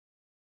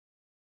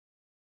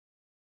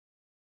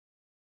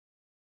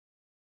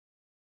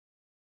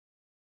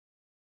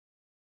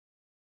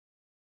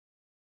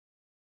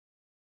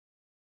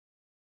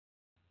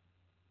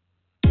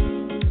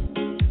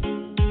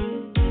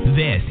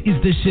This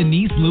is the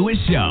Shanice Lewis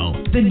Show,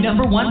 the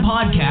number one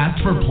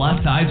podcast for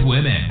plus-size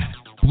women.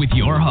 With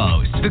your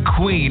host, the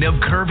queen of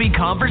curvy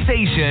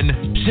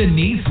conversation,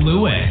 Shanice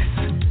Lewis.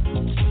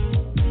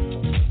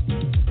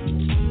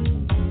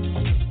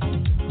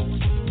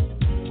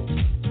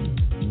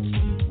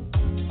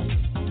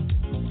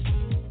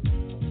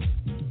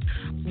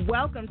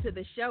 Welcome to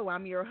the show.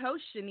 I'm your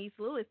host, Shanice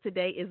Lewis.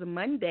 Today is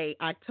Monday,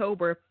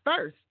 October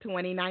 1st,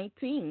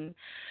 2019.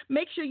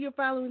 Make sure you're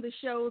following the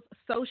show's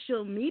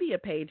social media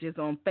pages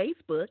on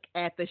Facebook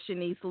at The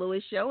Shanice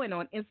Lewis Show and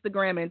on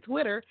Instagram and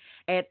Twitter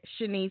at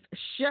Shanice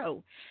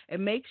Show.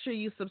 And make sure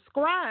you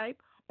subscribe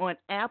on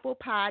Apple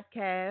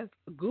Podcasts,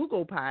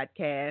 Google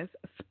Podcasts,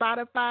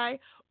 Spotify,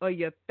 or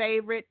your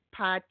favorite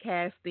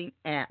podcasting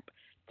app.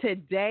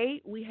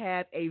 Today, we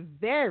have a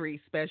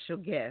very special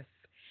guest.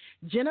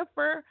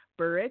 Jennifer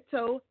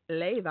Barreto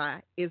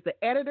Leyva is the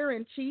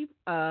editor-in-chief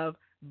of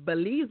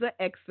Belleza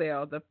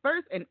XL, the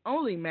first and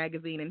only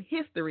magazine in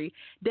history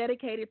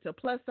dedicated to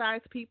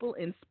plus-size people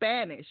in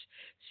Spanish.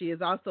 She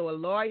is also a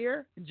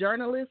lawyer,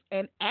 journalist,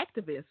 and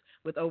activist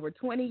with over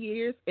 20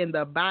 years in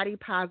the body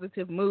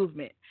positive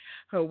movement.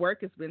 Her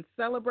work has been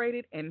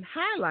celebrated and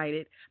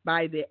highlighted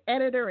by the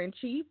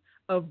editor-in-chief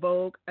of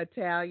Vogue,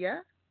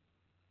 Italia.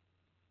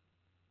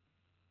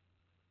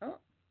 Oh,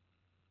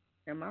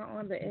 am I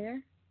on the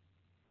air?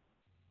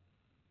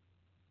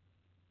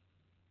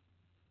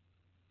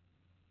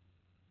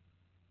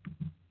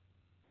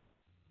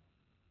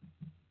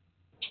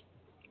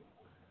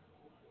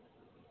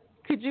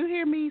 Could you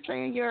hear me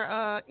saying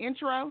your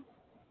intro?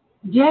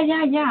 Yeah.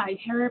 I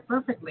hear it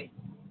perfectly.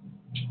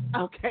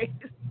 Okay.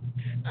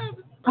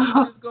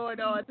 What's going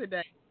on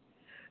today?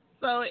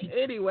 So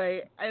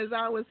anyway, as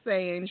I was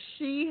saying,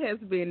 she has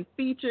been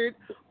featured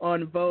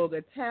on Vogue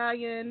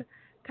Italian,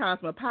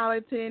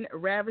 Cosmopolitan,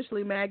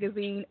 Ravishly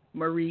Magazine,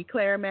 Marie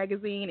Claire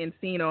Magazine, and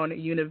seen on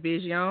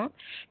Univision.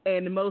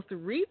 And most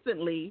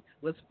recently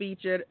was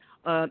featured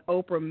on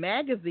Oprah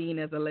Magazine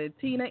as a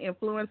Latina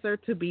influencer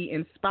to be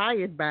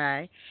inspired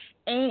by.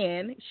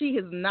 And she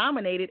is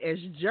nominated as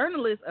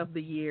Journalist of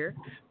the Year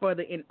for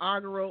the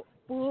inaugural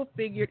Full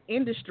Figured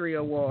Industry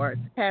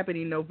Awards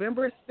happening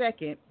November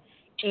 2nd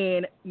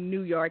in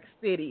New York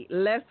City.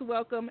 Let's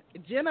welcome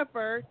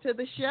Jennifer to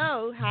the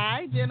show.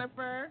 Hi,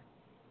 Jennifer.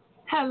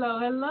 Hello.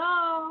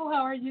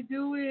 How are you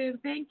doing?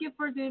 Thank you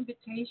for the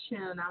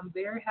invitation. I'm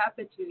very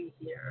happy to be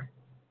here.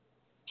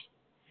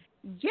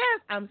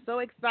 Yes, I'm so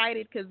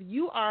excited because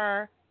you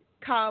are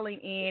calling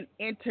in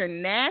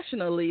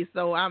internationally,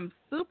 so I'm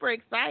super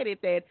excited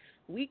that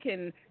we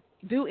can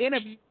do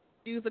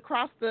interviews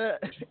across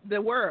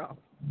the world.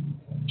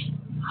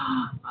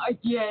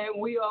 Yeah,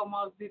 we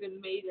almost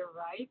didn't make it,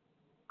 right?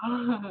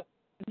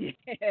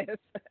 Yes.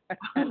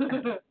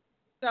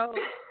 So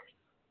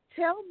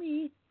tell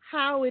me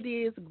how it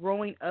is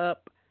growing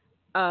up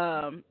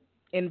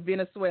in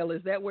Venezuela.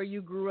 Is that where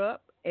you grew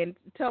up? And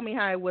tell me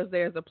how it was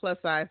there as a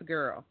plus-size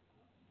girl.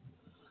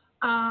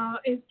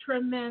 It's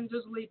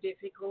tremendously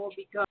difficult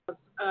because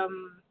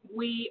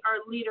we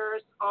are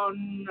leaders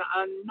on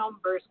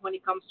numbers when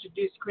it comes to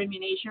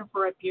discrimination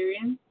for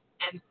appearance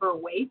and for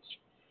weight.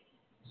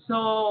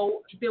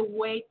 So the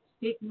weight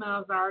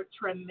stigmas are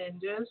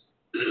tremendous.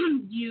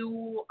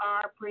 You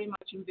are pretty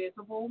much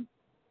invisible.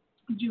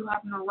 You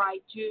have no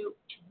right to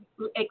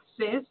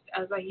exist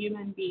as a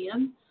human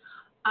being.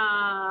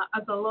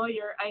 As a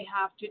lawyer, I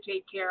have to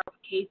take care of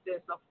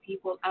cases of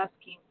people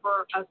asking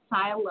for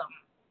asylum,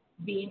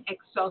 being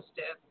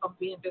exhausted, of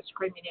being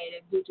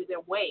discriminated due to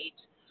their weight.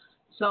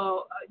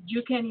 So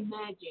you can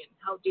imagine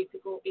how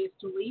difficult it is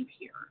to live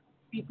here.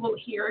 People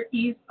here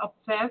is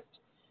obsessed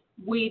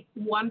with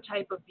one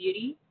type of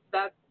beauty,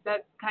 that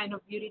kind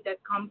of beauty that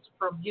comes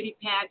from beauty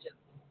pageants.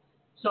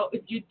 So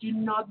if you do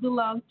not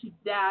belong to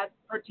that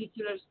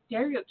particular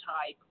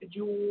stereotype,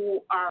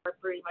 you are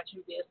pretty much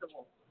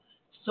invisible.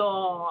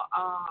 So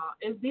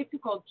it's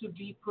difficult to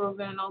be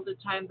proven all the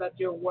time that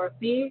you're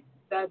worthy,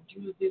 that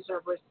you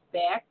deserve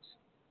respect,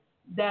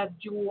 that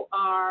you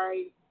are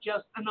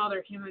just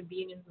another human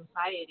being in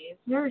society. It's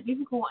very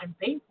difficult and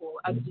painful.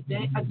 At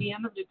the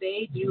end of the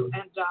day, you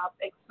end up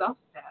exhausted.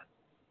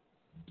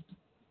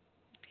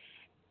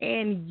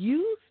 And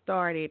you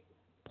started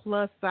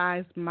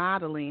plus-size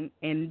modeling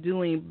and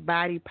doing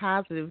body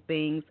positive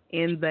things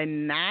in the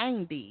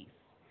 90s.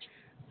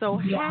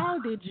 So how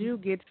did you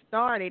get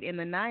started in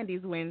the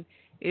 90s when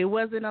it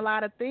wasn't a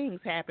lot of things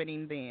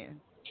happening then?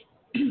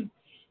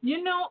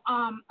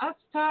 I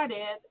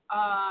started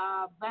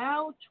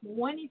about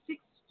 26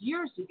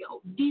 years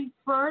ago. The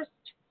first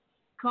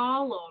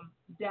column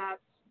that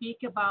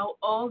speak about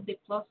all the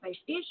plus size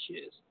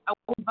issues. I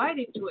was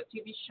invited to a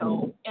TV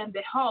show, and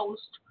the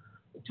host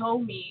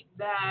told me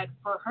that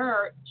for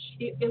her,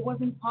 it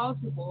wasn't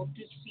possible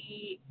to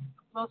see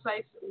plus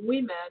size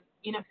women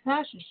in a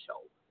fashion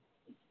show.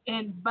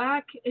 And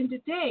back in the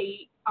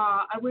day,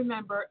 I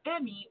remember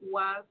Emmy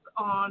was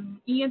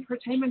on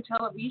Entertainment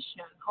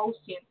Television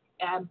hosting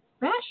a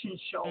fashion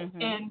show,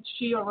 and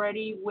she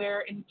already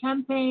were in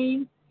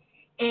campaign,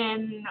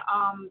 And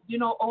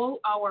all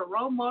our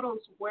role models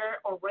were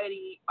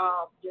already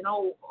all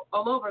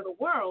over the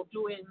world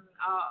doing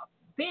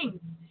things,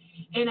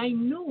 and I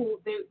knew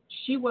that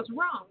she was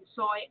wrong.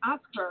 So I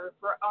asked her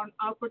for an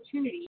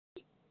opportunity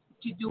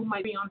to do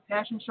my very own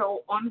fashion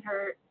show on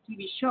her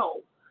TV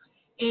show,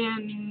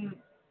 and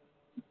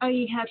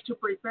I had to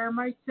prepare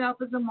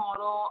myself as a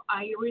model.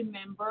 I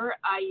remember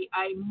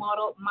I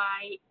modeled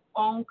my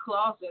own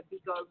closet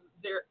because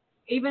there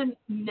even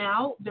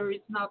now there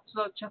is not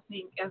such a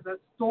thing as a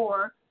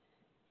store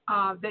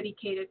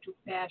dedicated to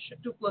fashion,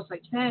 to plus size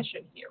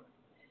fashion here.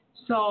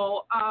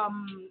 So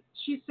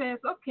she says,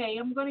 "Okay,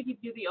 I'm going to give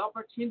you the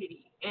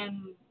opportunity."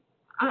 And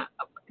uh,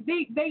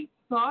 they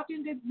thought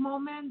in this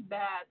moment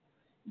that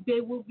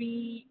they will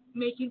be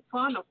making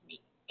fun of me,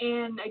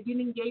 and I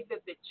didn't give them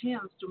the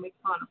chance to make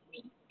fun of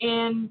me.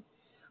 And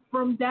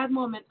from that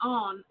moment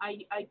on,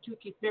 I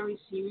took it very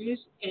serious,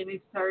 and I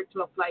started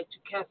to apply to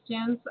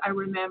castings. I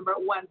remember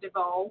one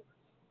Vogue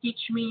teach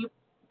me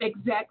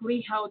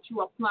exactly how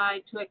to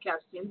apply to a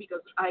casting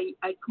because I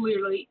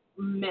clearly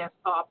messed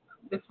up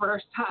the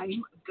first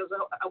time because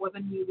I was a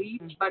newbie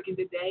back in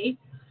the day.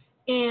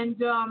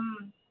 And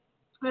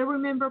I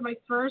remember my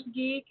first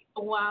gig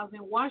was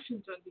in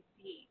Washington,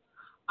 D.C.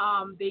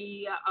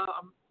 The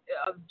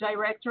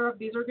director of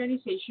this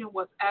organization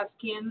was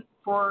asking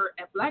for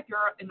a black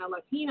girl and a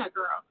Latina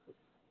girl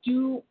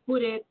to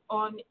put it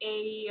on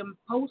a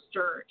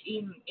poster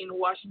in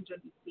Washington,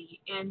 D.C.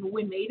 And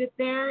we made it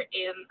there,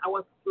 and I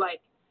was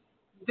like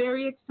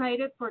very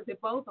excited for the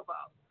both of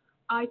us.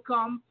 I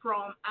come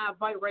from a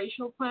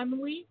biracial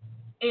family,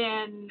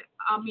 and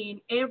I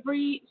mean,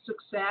 every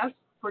success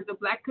for the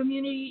black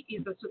community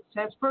is a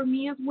success for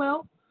me as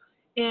well.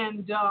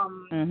 And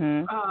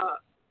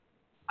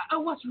I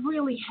was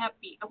really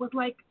happy. I was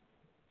like,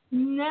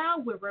 now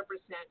we're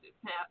represented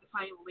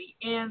finally,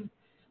 and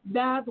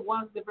that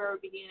was the very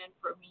beginning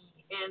for me.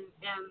 And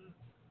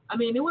I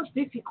mean, it was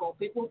difficult.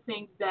 People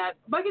think that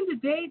back in the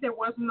day there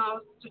was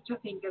no such a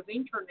thing as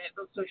internet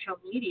or social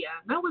media.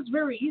 Now it's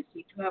very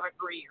easy to have a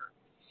career,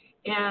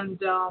 and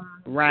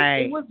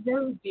it was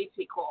very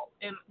difficult.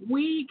 And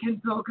we can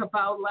talk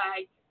about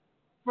like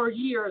for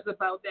years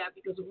about that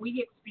because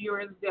we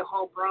experienced the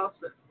whole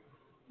process.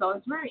 So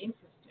it's very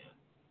interesting.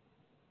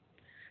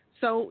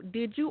 So,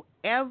 did you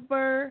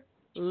ever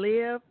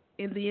live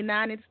in the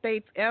United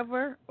States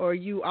ever, or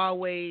you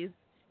always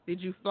did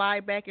you fly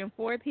back and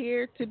forth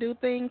here to do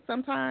things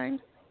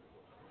sometimes?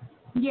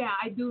 Yeah,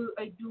 I do.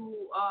 I do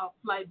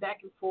fly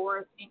back and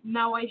forth.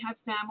 Now I have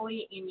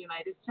family in the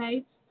United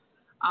States.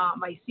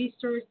 My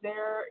sister's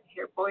there,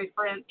 her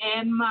boyfriend,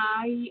 and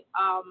my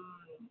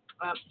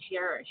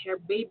her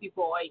baby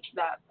boy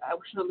that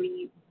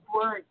actually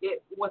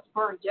was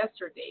born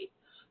yesterday.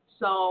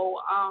 So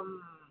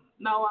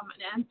now I'm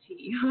an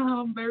auntie.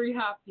 I'm very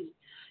happy.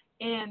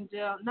 And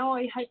now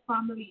I have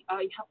family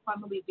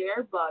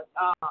there, but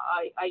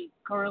I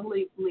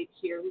currently live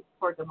here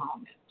for the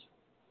moment.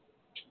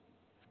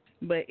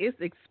 But it's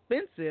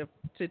expensive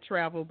to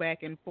travel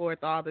back and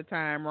forth all the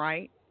time,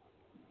 right?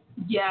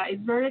 Yeah,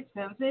 it's very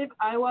expensive.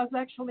 I was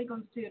actually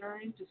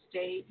considering to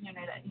stay in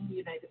the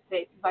United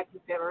States back in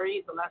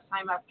February, the last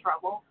time I've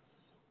traveled.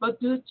 But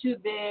due to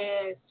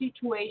the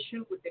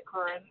situation with the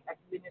current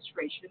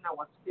administration, I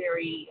was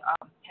very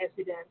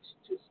hesitant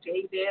to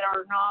stay there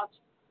or not.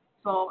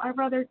 So I'd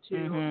rather to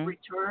Mhm.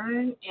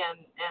 return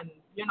and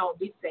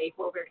be safe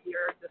over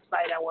here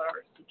despite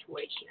our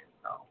situation.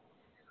 So,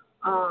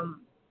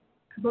 um,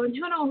 but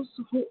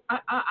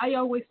I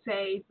always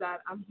say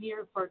that I'm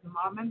here for the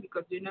moment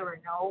because you never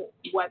know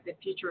what the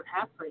future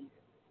has for you.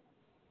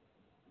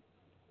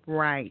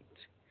 Right.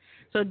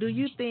 So, do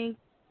you think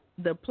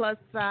the plus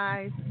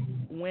size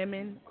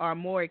women are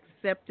more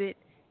accepted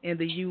in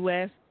the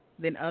U.S.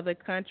 than other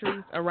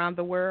countries around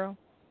the world?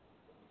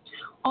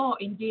 Oh,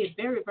 indeed,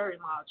 very, very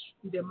much.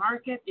 The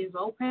market is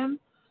open.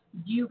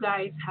 You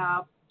guys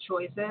have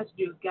choices.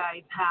 You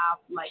guys have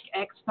like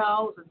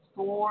expos and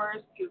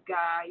stores. You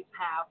guys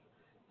have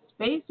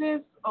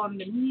spaces on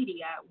the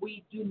media.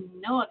 We do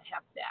not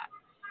have that.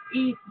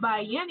 If by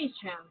any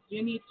chance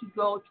you need to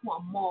go to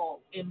a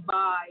mall and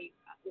buy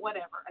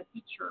whatever, a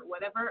t-shirt,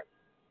 whatever,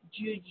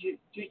 you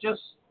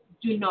just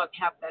do not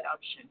have that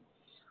option.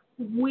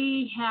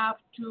 We have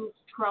to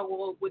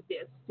struggle with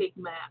the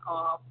stigma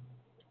of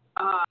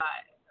uh,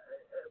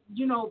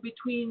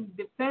 between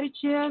the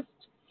fetishists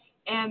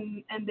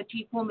and the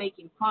people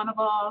making fun of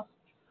us.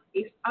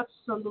 It's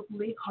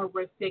absolutely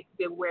horrific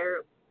the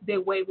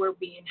way we're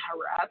being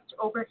harassed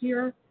over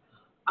here.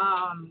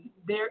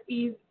 There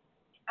is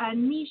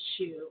an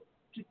issue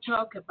to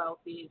talk about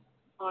this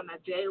on a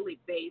daily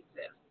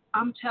basis.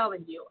 I'm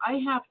telling you, I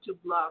have to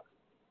block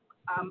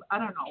I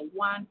don't know,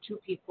 one, two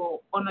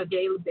people on a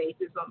daily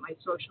basis on my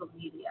social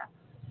media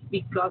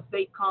because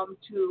they come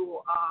to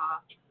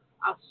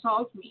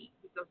assault me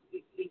because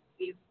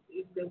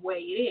it's the way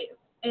it is.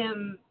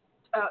 And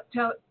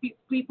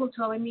people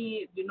telling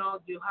me,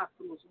 you have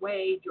to lose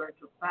weight, you are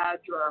too fat,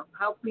 you are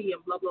unhealthy,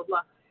 and blah, blah,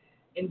 blah.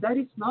 And that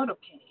is not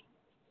okay.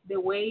 The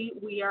way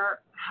we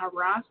are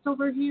harassed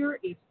over here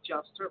is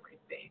just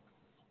horrific.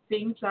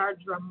 things are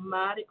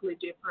dramatically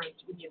different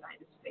in the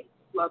United States,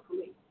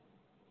 luckily.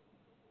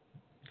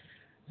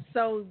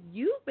 So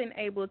you've been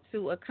able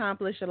to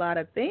accomplish a lot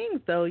of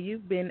things, though.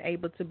 You've been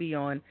able to be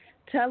on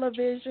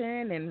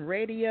television and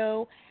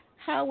radio.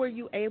 How were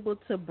you able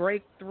to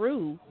break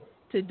through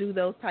to do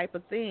those type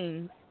of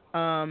things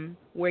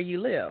where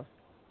you live?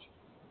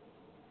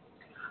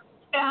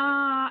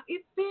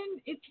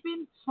 It's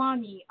been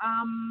funny.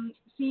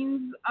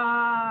 Since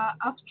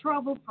I've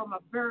traveled from a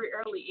very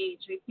early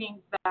age, I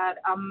think that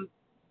I'm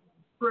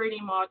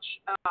pretty much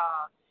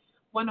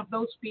one of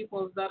those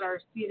people that are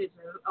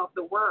citizens of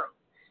the world.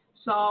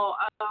 So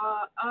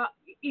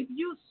if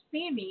you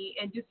see me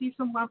and you see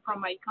someone from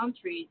my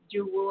country,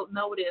 you will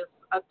notice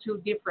two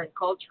different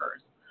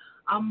cultures.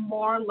 I'm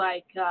more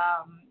like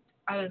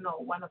I don't know,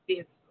 one of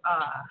these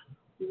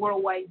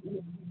worldwide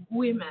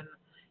women,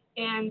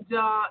 and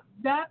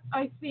that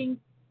I think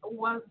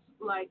was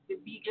like the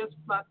biggest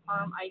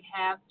platform I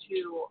had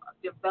to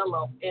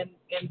develop and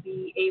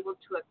be able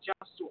to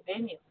adjust to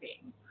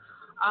anything.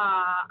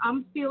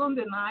 I'm still in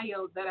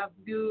denial that I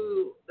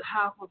do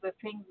half of the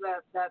things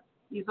that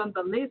is on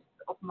the list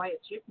of my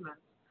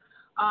achievements.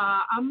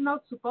 I'm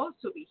not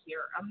supposed to be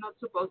here. I'm not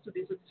supposed to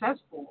be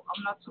successful.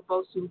 I'm not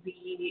supposed to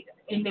be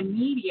in the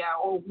media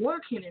or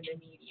working in the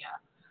media.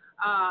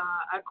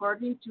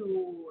 According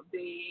to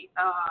the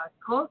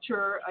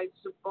culture, I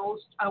suppose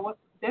I was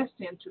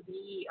destined to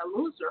be a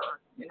loser,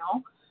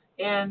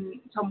 and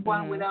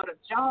someone without a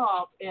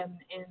job, and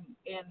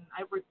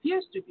I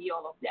refuse to be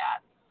all of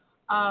that.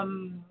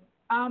 I'm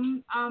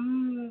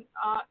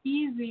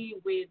easy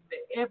with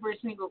every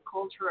single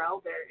culture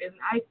out there, and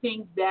I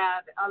think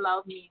that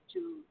allowed me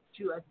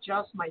to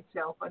adjust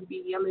myself and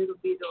be a little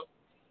bit of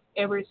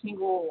every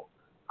single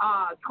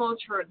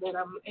culture that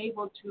I'm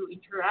able to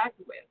interact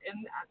with,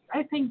 and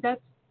I think that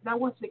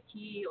was the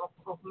key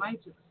of my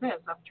success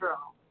after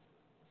all.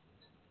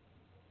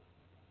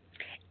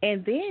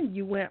 And then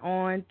you went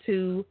on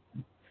to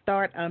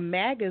start a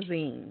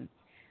magazine.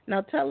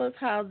 Now tell us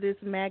how this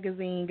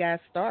magazine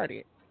got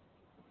started.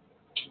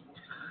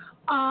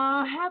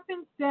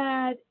 Happens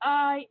that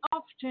I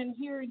often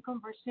hear in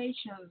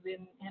conversations,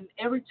 and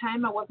every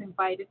time I was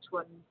invited to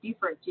a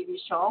different TV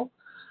show,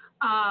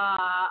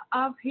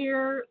 I've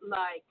heard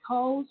like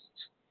hosts,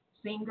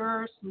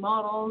 singers,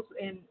 models,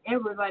 and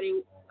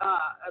everybody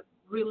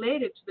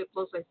related to the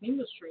plus size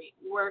industry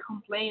were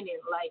complaining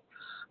like,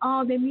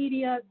 oh, the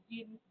media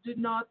did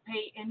not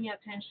pay any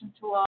attention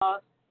to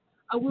us.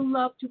 I would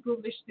love to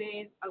publish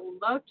this. I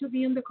would love to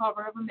be on the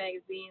cover of a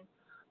magazine.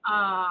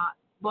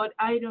 But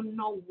I don't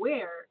know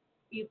where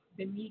if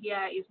the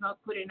media is not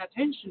putting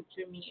attention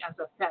to me as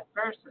a fat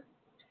person.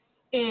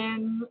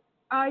 And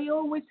I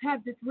always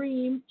had the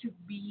dream to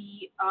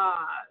be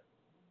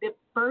the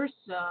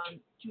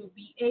person to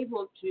be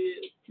able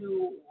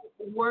to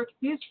work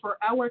this for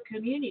our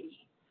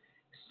community.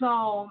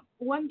 So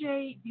one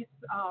day, this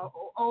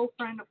old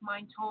friend of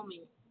mine told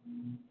me,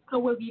 I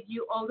will give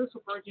you all the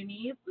support you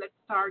need. Let's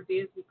start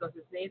this because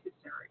it's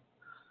necessary.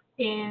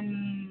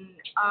 And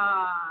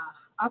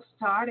I've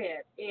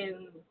started.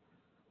 And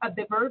at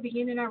the very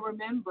beginning, I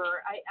remember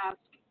I asked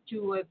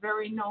to a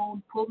very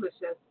known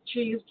publicist. She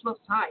is plus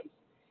size.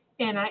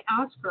 And I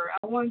asked her,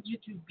 I want you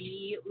to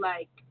be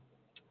like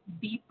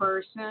the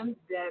person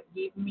that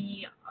give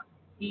me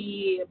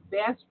the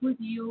best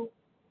review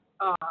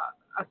uh,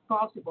 as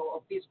possible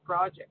of this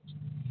project.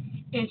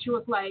 And she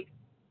was like,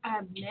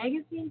 a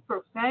magazine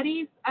for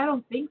fatties? I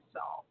don't think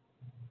so.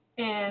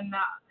 And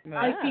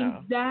I think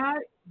Wow. that,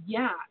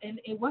 yeah, and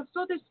it was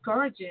so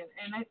discouraging.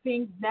 And I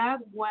think that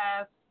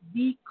was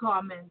the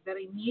comment that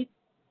I need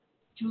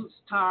to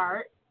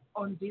start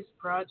on this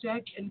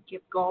project and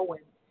keep going.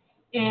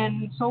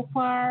 And so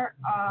far,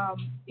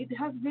 it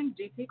has been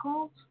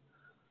difficult,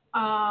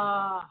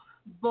 uh,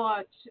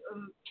 but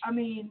I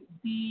mean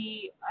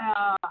the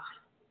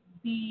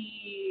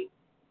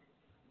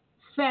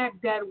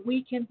fact that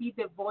we can be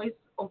the voice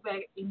of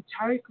an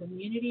entire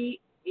community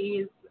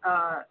is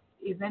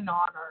an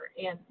honor,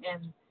 and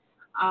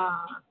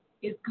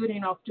is good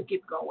enough to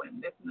keep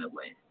going,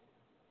 definitely.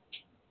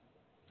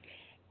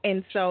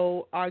 And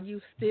so are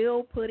you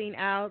still putting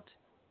out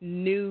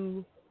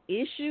new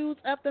issues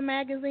of the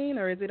magazine,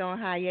 or is it on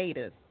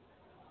hiatus?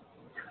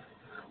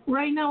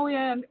 Right now,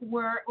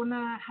 we're on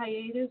a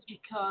hiatus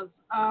because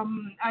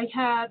I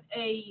had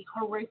a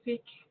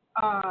horrific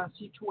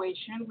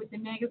situation with the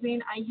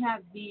magazine. I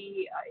had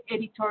the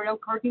editorial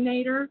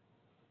coordinator,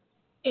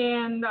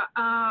 and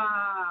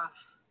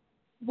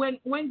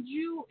when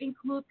you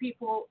include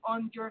people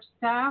on your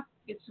staff,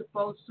 it's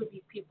supposed to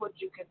be people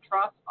you can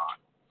trust on.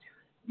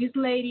 This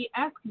lady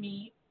asked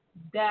me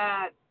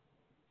that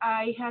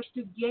I had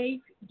to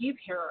give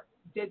her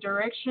the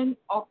direction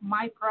of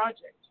my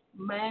project,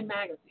 my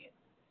magazine.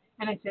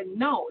 And I said,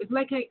 no. It's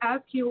like I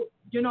ask you,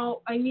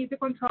 I need the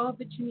control of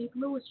the Chinese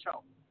Lewis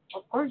show.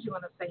 Of course you're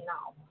going to say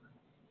no.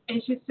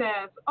 And she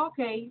says,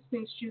 okay,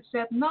 since you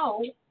said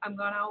no, I'm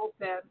going to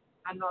open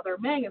another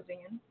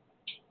magazine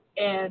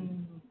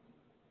and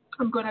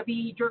I'm going to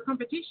be your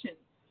competition.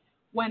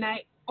 When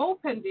I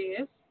opened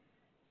this,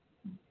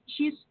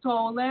 She's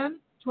stolen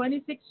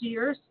 26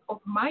 years of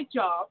my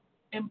job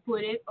and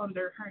put it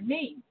under her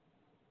name.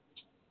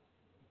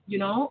 You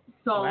know,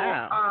 so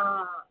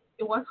Wow.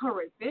 it was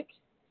horrific.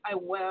 I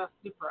was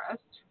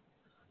depressed.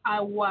 I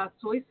was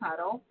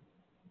suicidal,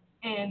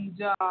 and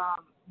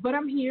but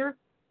I'm here.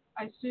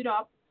 I stood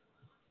up.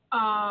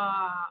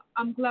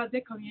 I'm glad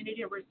the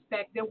community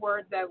respect the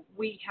work that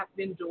we have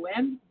been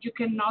doing. You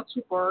cannot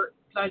support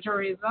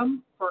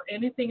plagiarism for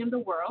anything in the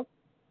world.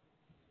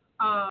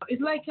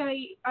 It's like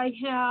I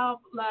have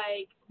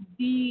like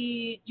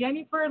the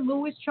Jennifer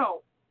Lewis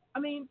show. I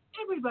mean,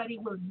 everybody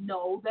will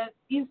know that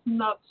it's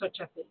not such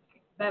a thing.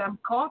 That I'm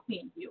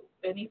copying you,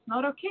 and it's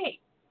not okay.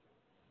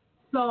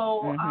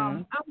 So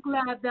Mhm. I'm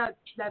glad that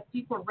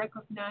people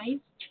recognize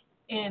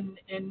and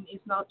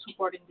is not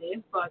supporting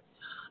this, but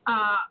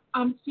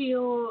I'm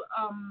still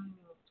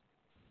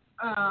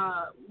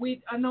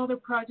with another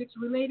projects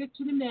related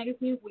to the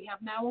magazine. We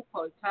have now a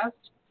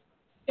podcast,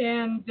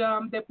 and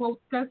the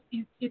podcast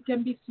it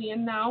can be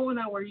seen now on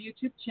our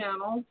YouTube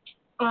channel.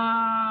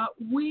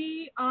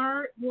 We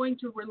are going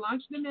to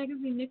relaunch the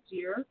magazine next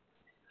year,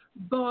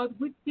 but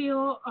we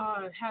still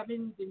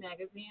having the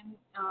magazine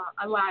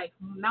alive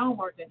now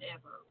more than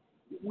ever.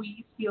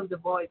 We still the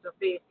voice of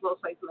the plus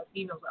size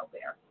Latinos out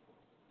there.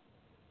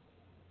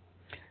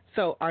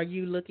 So, are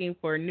you looking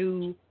for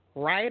new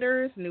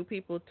writers, new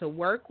people to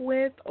work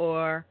with,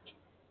 or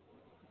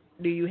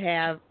do you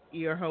have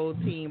your whole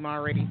team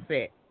already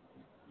set?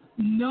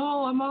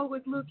 No, I'm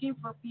always looking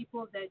for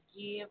people that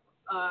give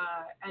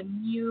a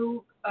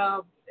new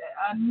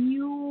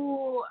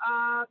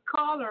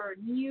color,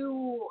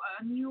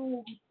 a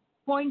new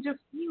point of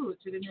view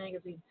to the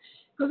magazine.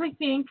 Because I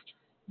think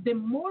the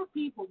more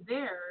people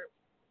there,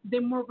 the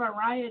more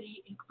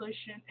variety,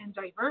 inclusion, and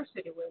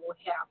diversity we will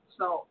have.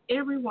 So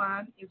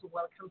everyone is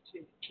welcome to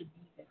be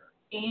there.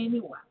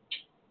 Anyone.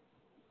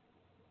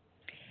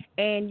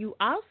 And you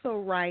also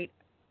write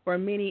for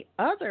many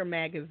other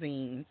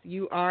magazines.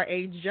 You are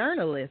a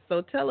journalist.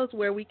 So, tell us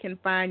where we can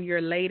find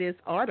your latest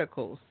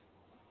articles.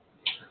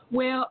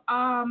 Well,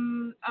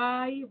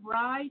 I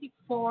write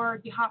for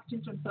the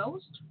Huffington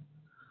Post.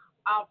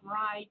 I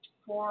write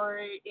for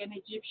an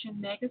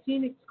Egyptian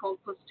magazine. It's called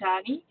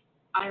Postani.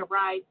 I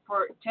write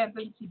for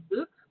Tendency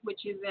Book,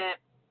 which is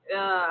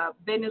a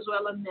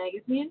Venezuelan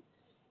magazine.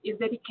 It's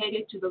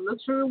dedicated to the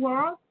luxury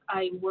world.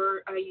 I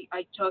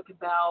talk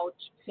about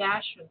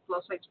fashion,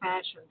 plus size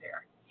fashion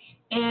there.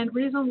 And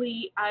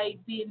recently,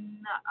 I've been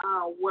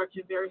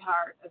working very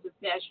hard as a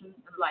fashion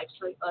and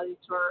lifestyle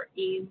editor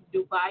in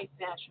Dubai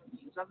Fashion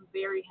News. I'm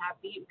very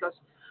happy because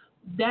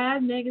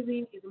that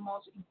magazine is the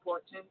most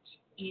important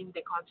in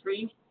the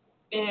country,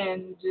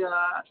 and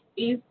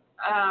it's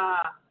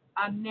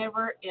a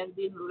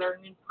never-ending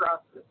learning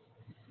process.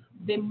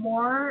 The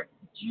more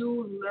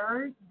you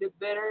learn, the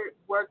better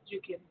work you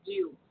can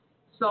do.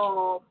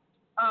 So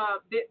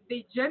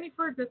the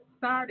Jennifer that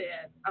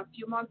started a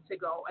few months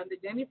ago and the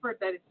Jennifer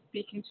that is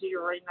speaking to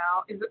you right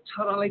now is a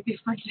totally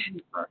different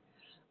Jennifer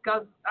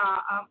because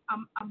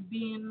I'm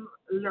being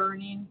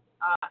learning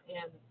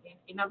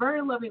in a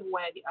very loving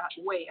way,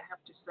 I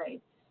have to say.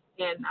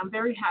 And I'm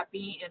very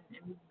happy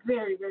and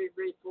very, very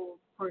grateful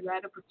for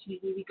that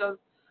opportunity because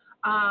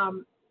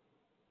um,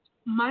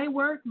 my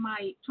work,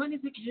 my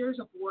 26 years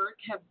of work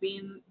have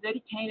been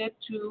dedicated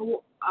to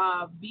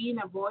being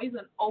a voice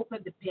and open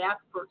the path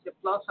for the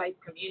plus size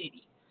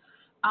community.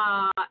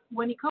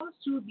 When it comes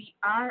to the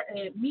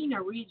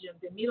MENA region,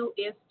 the Middle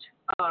East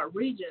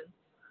region,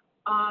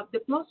 the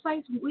plus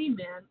size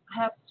women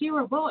have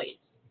zero voice.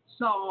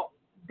 So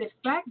the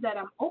fact that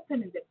I'm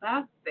opening the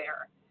path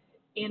there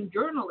in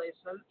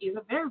journalism is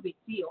a very big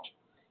deal.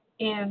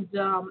 And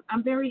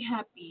I'm very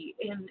happy.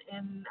 And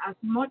as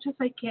much as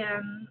I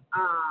can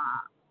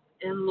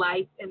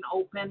enlighten and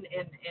open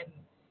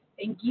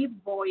and give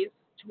voice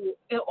to,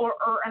 or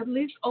at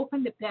least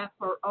open the path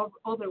for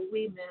other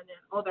women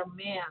and other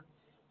men,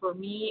 for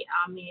me,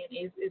 I mean,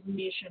 is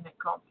mission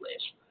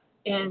accomplished.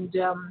 And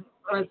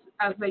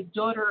as a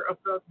daughter of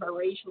a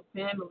biracial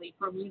family,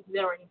 for me, it's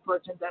very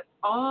important that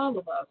all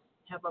of us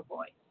have a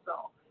voice. So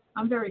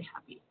I'm very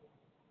happy.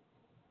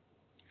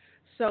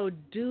 So,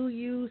 do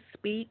you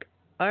speak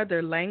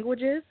other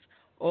languages,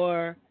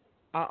 or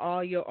are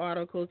all your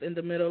articles in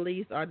the Middle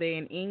East? Are they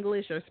in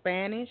English or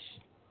Spanish?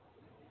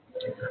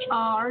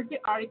 The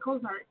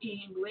articles are in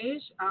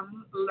English.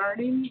 I'm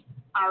learning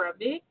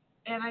Arabic,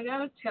 and I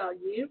gotta tell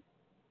you,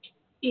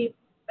 if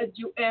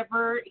you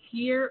ever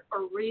hear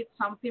or read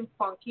something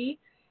funky,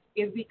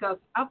 it's because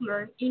I've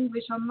learned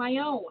English on my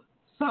own.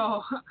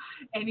 So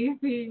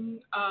anything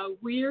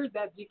weird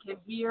that you can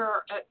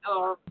hear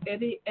or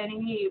any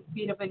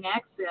bit of an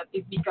accent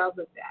is because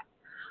of that.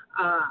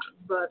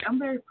 But I'm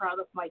very proud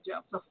of my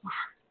job so far.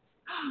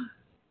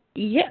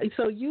 Yeah.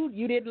 So you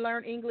didn't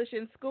learn English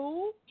in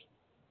school?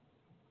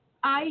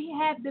 I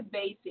had the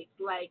basics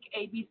like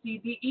A, B, C,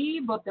 D, E,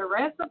 but the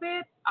rest of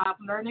it, I'm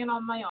learning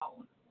on my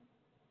own.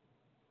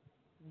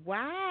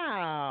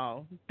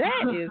 Wow,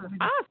 that is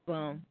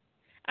awesome.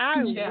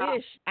 I Yeah.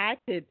 wish I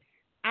could.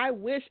 I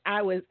wish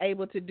I was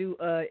able to do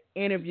a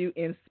interview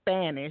in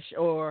Spanish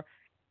or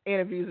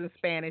interviews in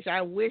Spanish.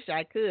 I wish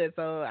I could.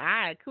 So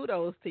I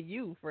kudos to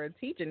you for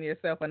teaching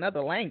yourself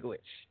another language.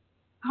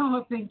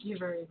 Oh, thank you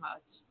very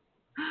much.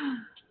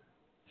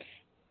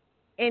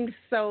 And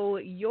so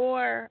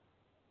your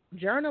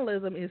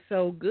journalism is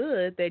so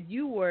good that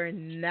you were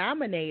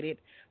nominated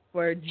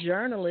for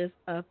Journalist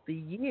of the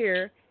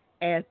Year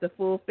at the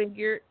Full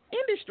Figure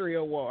Industry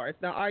Awards.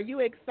 Now, are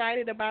you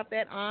excited about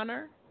that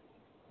honor?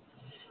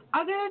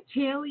 I gotta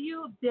tell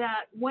you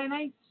that when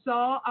I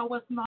saw I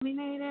was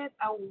nominated,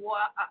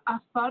 I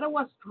thought I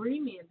was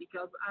screaming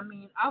because I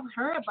mean I've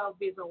heard about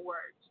these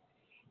awards,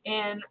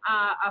 and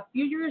a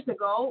few years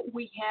ago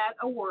we had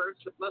awards.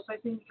 The plus size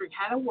industry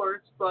had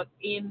awards, but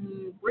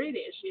in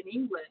British in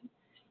England.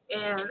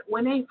 And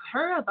when I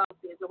heard about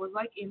this, I was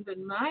like in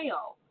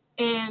denial.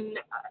 And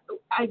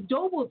I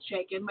double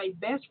checked, and my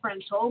best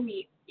friend told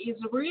me it's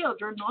real.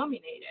 You're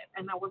nominated,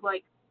 and I was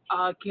like,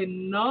 I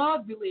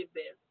cannot believe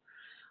this.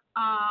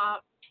 Uh,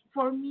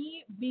 for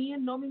me,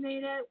 being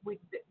nominated with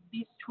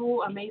these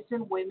two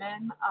amazing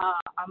women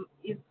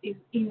is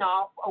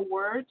enough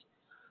award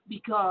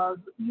because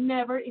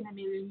never in a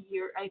million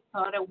years I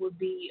thought I would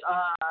be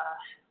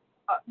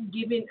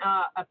given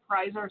a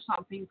prize or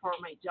something for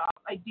my job.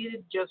 I did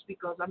it just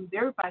because I'm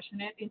very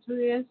passionate into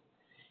this,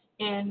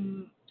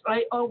 and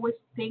I always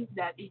think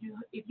that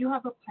if you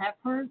have a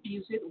platform,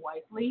 use it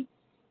wisely.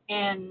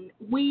 And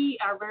we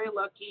are very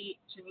lucky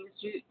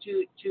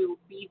to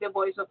be the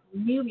voice of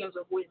millions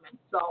of women.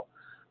 So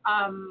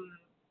um,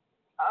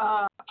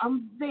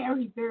 I'm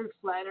very, very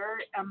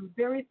flattered. I'm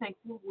very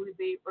thankful with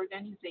the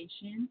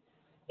organization.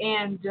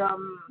 And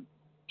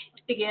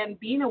again,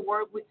 being at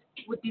work with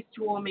these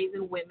two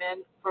amazing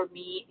women for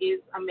me is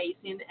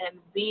amazing. And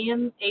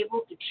being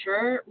able to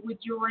share with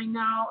you right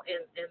now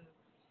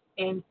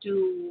and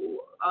to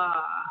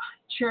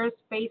share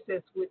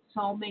spaces with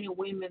so many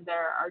women that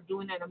are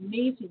doing an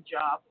amazing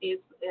job is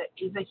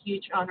a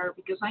huge honor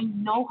because I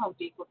know how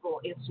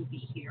difficult it is to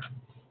be here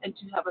and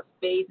to have a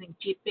space and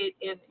keep it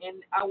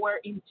and our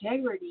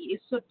integrity is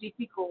so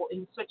difficult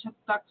in such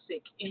a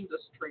toxic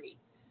industry.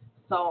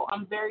 So I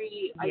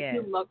Yes.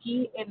 feel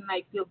lucky and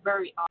I feel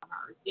very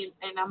honored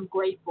and I'm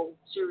grateful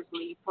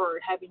seriously for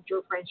having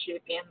your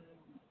friendship and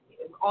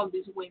all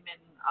these women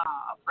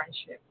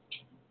friendship.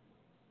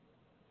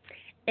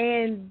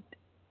 And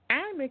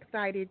I'm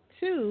excited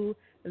too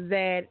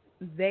that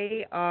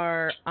they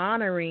are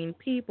honoring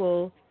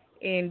people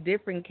in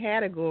different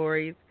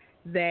categories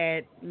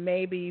that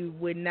maybe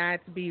would not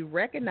be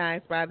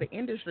recognized by the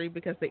industry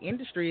because the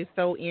industry is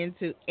so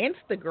into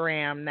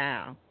Instagram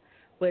now.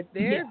 But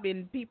there Yeah. have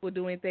been people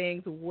doing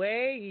things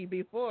way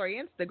before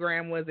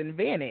Instagram was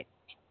invented.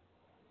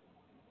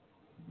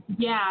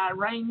 Yeah,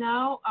 right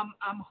now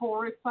I'm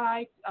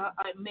horrified.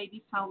 I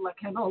maybe sound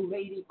like an old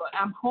lady, but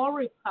I'm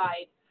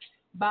horrified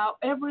about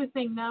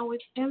everything now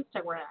with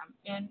Instagram.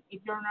 And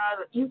if you're not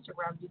on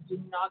Instagram, you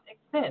do not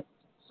exist.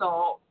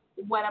 So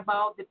what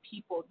about the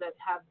people that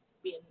have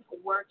been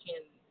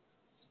working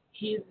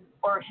his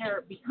or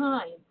her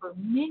behind for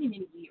many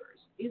many years?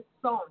 It's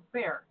so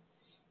unfair.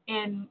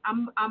 And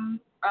I'm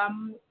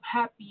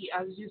happy,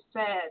 as you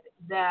said,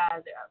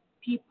 that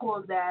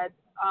people that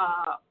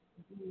uh,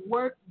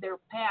 work their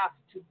path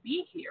to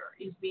be here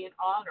is being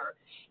honored.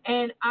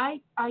 And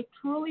I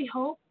truly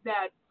hope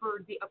that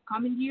for the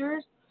upcoming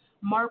years,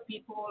 more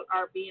people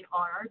are being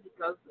honored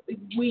because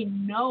we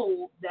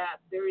know that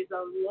there is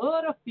a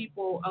lot of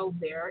people out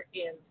there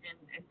and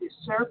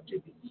deserve to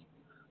be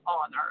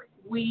honored.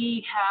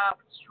 We have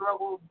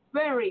struggled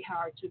very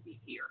hard to be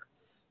here.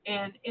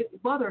 And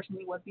it bothers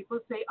me when people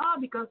say,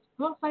 because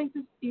plus size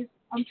is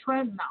on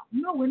trend now.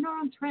 No, we're not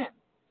on trend.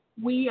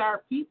 We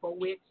are people.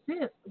 We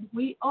exist.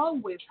 We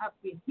always have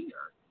been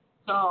here.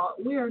 So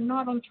we are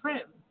not on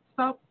trend.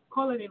 Stop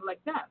calling it like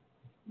that.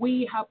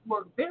 We have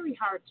worked very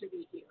hard to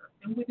be here,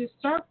 and we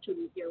deserve to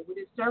be here.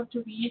 We deserve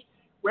to be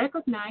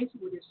recognized.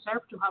 We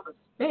deserve to have a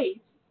space.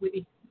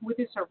 We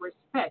deserve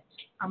respect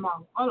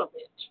among all of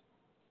it.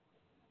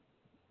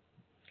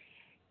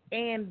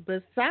 And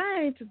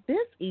besides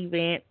this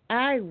event,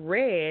 I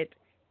read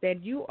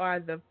that you are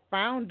the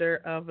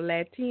founder of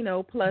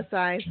Latino Plus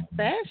Size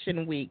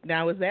Fashion Week.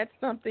 Now, is that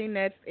something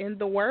that's in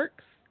the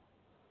works?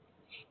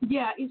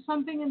 Yeah, it's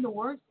something in the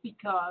works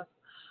because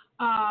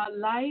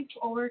life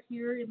over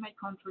here in my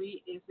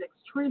country is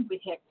extremely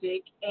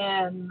hectic.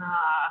 And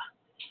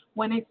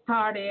when I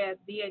started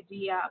the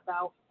idea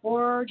about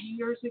 4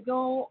 years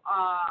ago,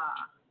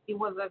 it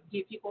was a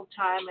difficult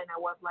time, and I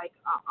was like,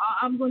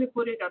 I'm going to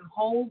put it on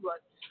hold,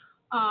 but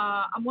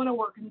I'm going to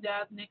work on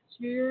that next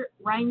year.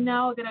 Right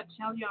now, I'm going to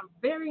tell you I'm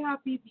very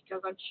happy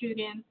because I'm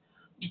shooting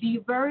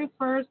the very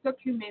first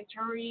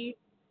documentary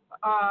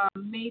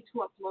made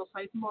to a plus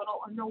size model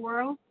in the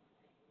world,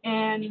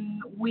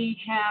 and we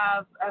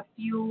have a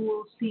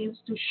few scenes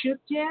to shoot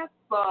yet,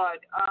 but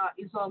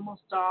it's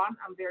almost done.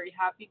 I'm very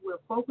happy. We're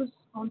focused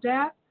on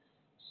that.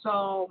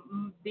 So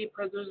the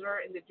producer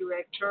and the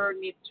director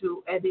need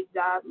to edit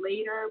that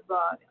later,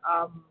 but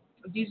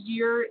this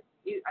year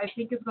I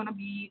think it's going to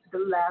be the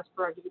last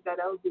project that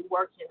I'll be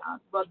working on.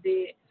 But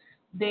the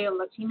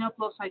Latina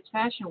Plus Size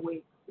Fashion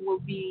Week will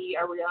be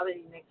a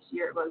reality next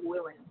year, God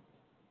willing.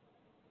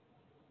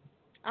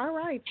 All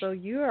right, so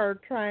you are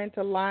trying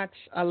to launch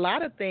a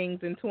lot of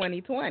things in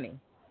 2020.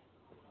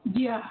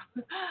 Yeah,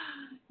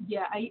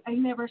 yeah. I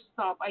never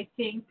stop. I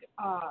think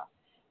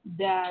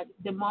that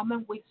the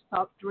moment we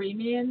stop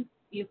dreaming,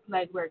 it's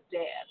like we're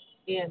dead.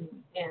 And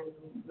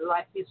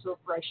life is so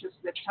precious.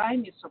 The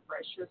time is so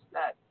precious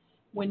that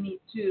we need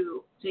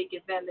to take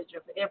advantage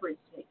of every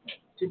second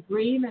to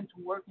dream and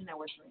to work in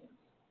our dreams.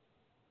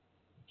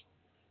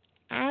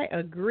 I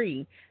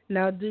agree.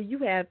 Now, do you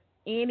have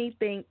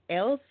anything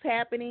else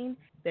happening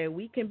that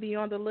we can be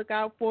on the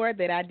lookout for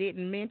that I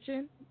didn't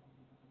mention?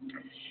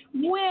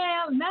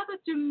 Well, now that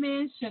you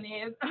mention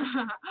it,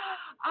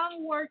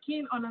 I'm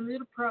working on a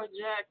little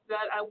project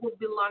that I will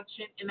be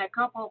launching in a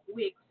couple of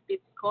weeks.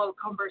 It's called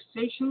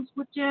Conversations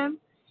with Jen,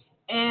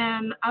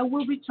 and I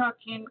will be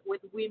talking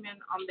with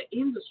women on the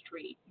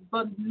industry,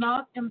 but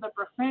not in the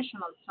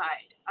professional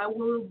side. I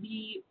will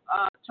be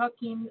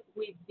talking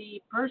with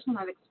the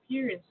personal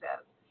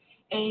experiences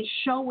and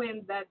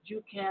showing that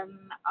you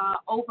can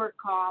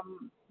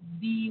overcome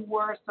the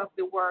worst of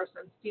the worst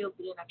and still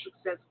being a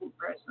successful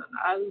person.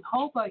 I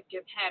hope I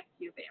can help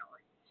you there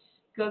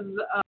because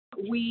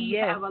we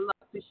have a lot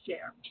to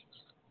share.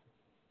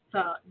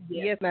 So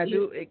yes. Now,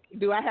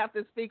 do I have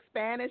to speak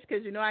Spanish?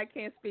 Because I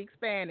can't speak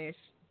Spanish.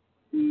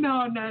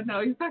 No,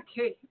 it's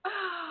okay.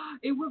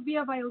 It will be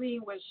a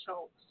bilingual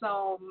show,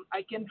 so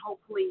I can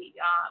hopefully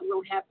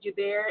will have you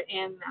there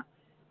and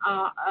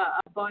a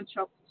bunch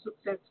of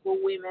successful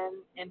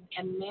women and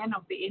men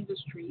of the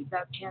industry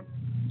that can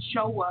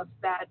show us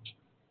that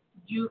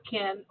you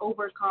can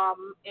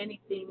overcome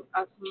anything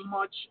as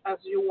much as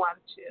you want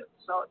to.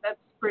 So that's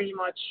pretty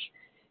much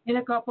in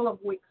a couple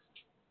of weeks.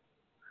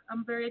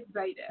 I'm very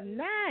excited.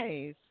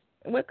 Nice.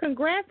 Well,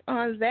 congrats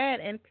on that,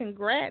 and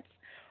congrats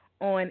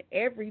on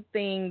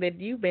everything that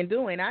you've been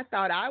doing. I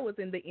thought I was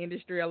in the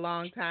industry a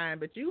long time,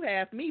 but you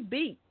have me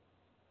beat.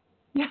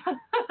 Yeah,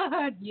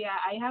 I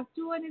have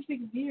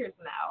 26 years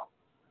now.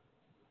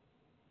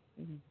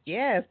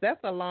 Yes,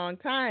 that's a long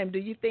time. Do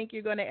you think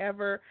you're going to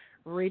ever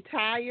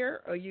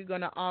retire, or are you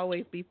going to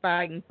always be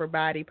fighting for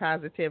body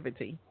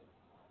positivity?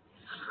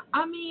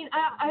 I mean,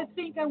 I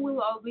think I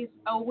will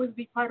always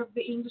be part of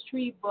the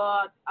industry,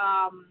 but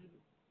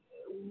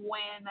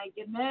when I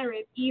get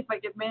married, if I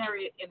get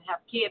married and have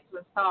kids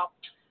and stuff,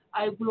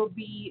 I will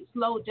be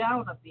slowed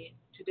down a bit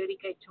to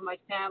dedicate to my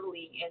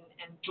family and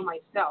to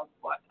myself.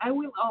 But I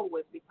will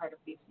always be part of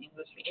this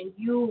industry, and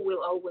you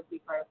will always be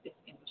part of this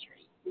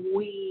industry.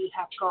 We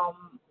have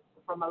come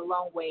from a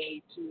long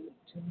way to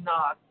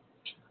not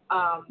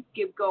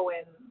keep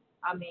going.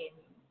 I mean,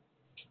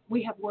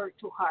 we have worked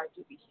too hard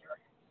to be here,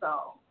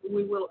 so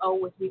we will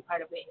always be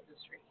part of the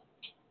industry.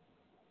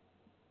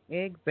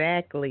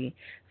 Exactly.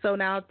 So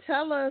now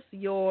tell us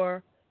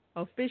your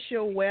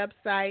official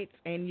websites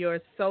and your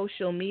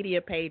social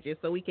media pages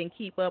so we can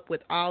keep up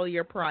with all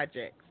your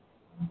projects.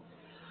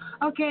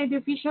 Okay, the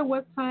official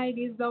website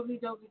is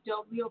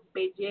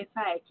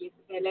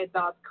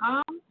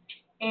www.bellezaxl.com,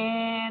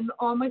 and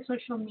all my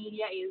social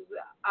media is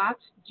at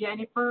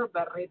Jennifer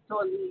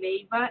Barreto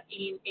Leyva.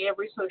 In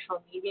every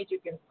social media, you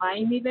can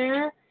find me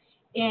there,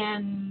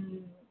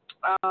 and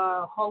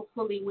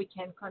hopefully we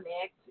can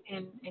connect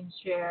and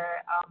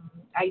share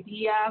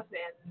ideas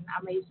and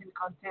amazing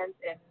content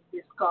and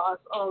discuss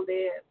all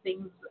the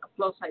things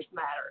plus size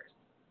matters.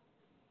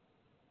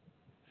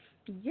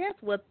 Yes,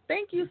 well,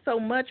 thank you so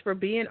much for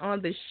being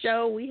on the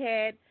show. We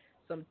had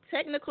some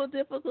technical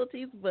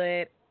difficulties,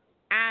 but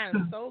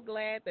I'm so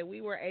glad that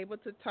we were able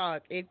to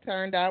talk. It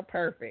turned out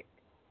perfect.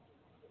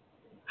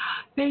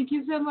 Thank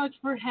you so much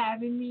for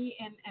having me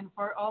and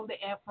for all the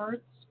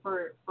efforts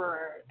for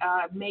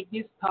make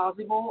this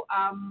possible.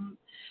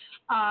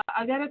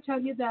 I gotta tell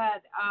you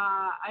that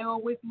I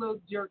always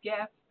look your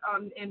guests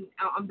on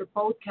the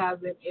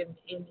podcast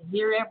and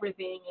hear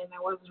everything, and I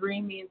was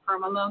dreaming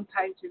from a long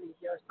time to be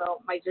here.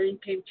 So my dream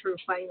came true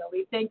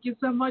finally. Thank you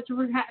so much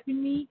for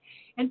having me,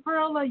 and for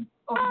all of you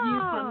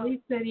for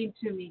listening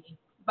to me.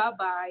 Bye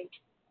bye.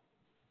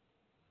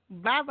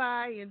 Bye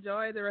bye.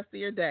 Enjoy the rest of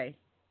your day.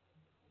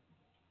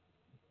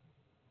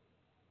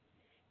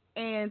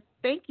 And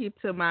thank you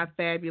to my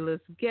fabulous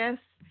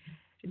guest,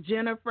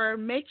 Jennifer.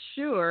 Make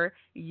sure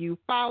you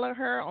follow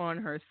her on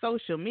her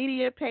social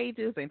media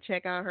pages and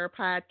check out her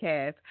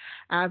podcast.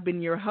 I've been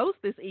your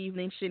host this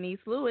evening, Shanice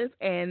Lewis,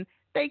 and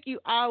thank you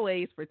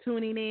always for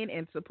tuning in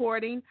and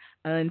supporting.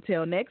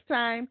 Until next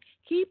time,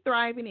 keep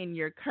thriving in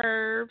your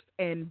curves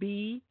and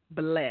be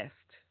blessed.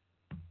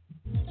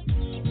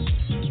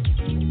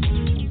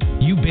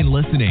 You've been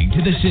listening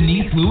to The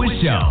Shanice Lewis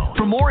Show.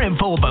 For more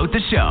info about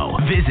the show,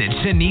 visit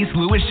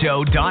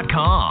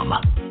ShaniceLewisShow.com.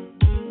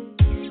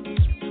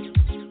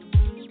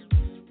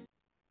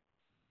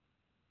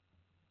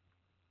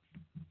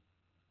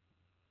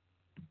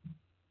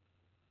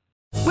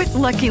 With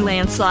Lucky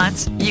Land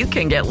Slots, you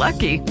can get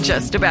lucky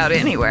just about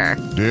anywhere.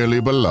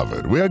 Dearly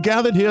beloved, we are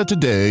gathered here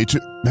today to...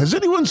 Has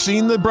anyone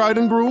seen the bride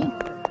and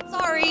groom?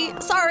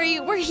 Sorry,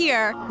 we're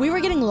here. We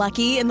were getting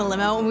lucky in the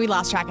limo and we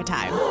lost track of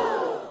time.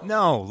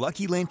 No,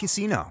 Lucky Land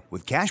Casino,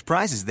 with cash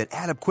prizes that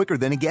add up quicker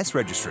than a guest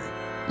registry.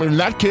 In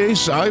that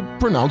case, I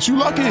pronounce you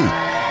lucky.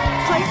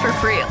 Play for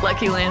free at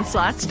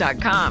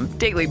LuckyLandSlots.com.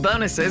 Daily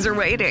bonuses are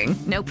waiting.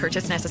 No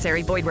purchase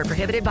necessary. Void where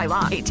prohibited by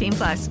law.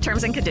 18+.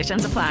 Terms and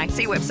conditions apply.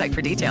 See website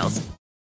for details.